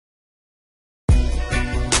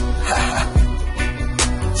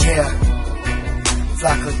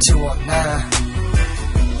Flaco 209,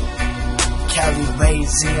 Cali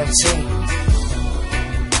Ways Ent,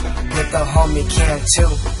 with the homie Cantu.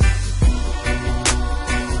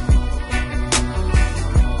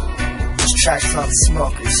 This track's from the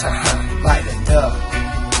smokers, light it up,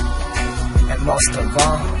 and most of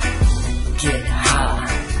all, get high.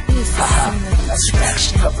 That's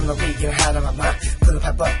right, puffin' the weed, get high on my mind. Pull the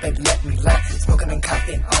pipe up, baby, let me lie. Smoking and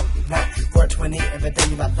coughing all night. 420 every day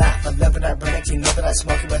in my life. I love it, I burn it, you know that I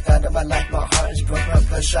smoke it without it. My life, my heart is broken, my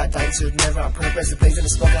blood shot, dying to never on purpose. The blaze of the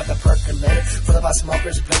smoke out the percolator. Full of our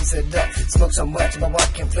smokers, blaze it up. Smoke so much, my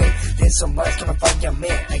walk can flame. Did so much, come and find your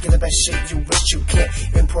man. I get the best shit you wish you can.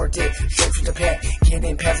 Import it, straight from Japan.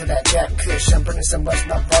 Getting past of that Jack Kush. I'm burning so much,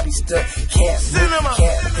 my body stood. Can't move,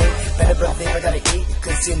 can't think. Better believe I gotta eat,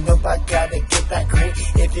 cause you know I gotta get that green.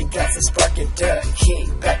 If you got some spark, it up.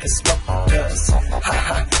 Kick back and smoke dust.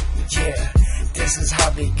 Haha, yeah. This is how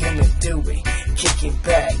they gonna do it. Kicking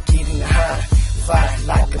back, getting high. Fire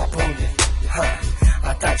like a bullet.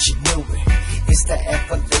 I thought you knew it. It's the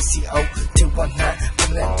Flaco 219.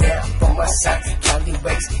 Pulling it down by my side. Cali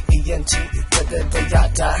Ways Ent. To the day I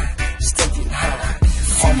die. Staying high.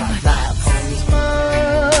 All my life, homie.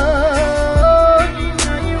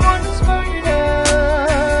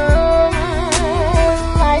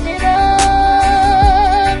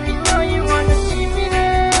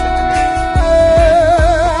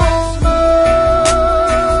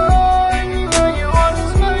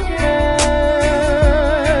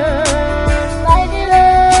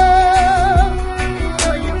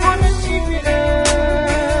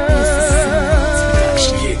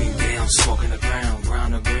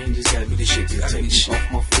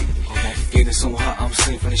 So hot, I'm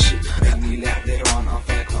singing from the shit. Make me laugh later on, I'm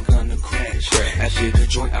Flaco, I'm gonna crash. After the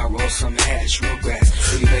joint, I roll some hash, real grass.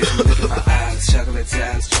 Pretty baby, look in my eyes, chocolate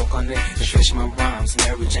ties, choke on it, and finish my rhymes.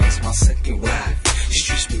 Mary Jane's my second wife. She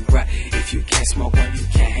treats me right. If you can't smoke when you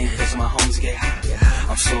can't hang, cause my homies get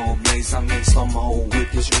high. I'm so blazed, I'm in slow-mo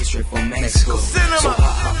with this weed straight from Mexico. So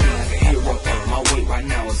hot, I feel like a hero. My weight right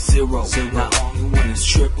now is zero. Not only one is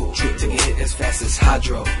triple. Take a hit as fast as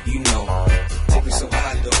hydro, you know. Take me so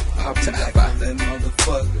high though, I'll be like that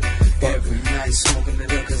motherfucker. Every night smoking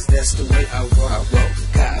it up, cause that's the way I roll.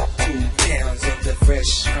 Got 2 pounds of the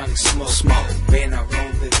fresh chronic smoke. Man, I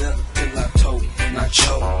roll it up till I tote and I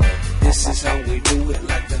choke. This is how we do it,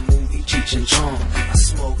 like the movie Cheech and Chong. I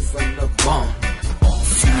smoke from the bomb all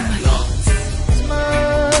night long.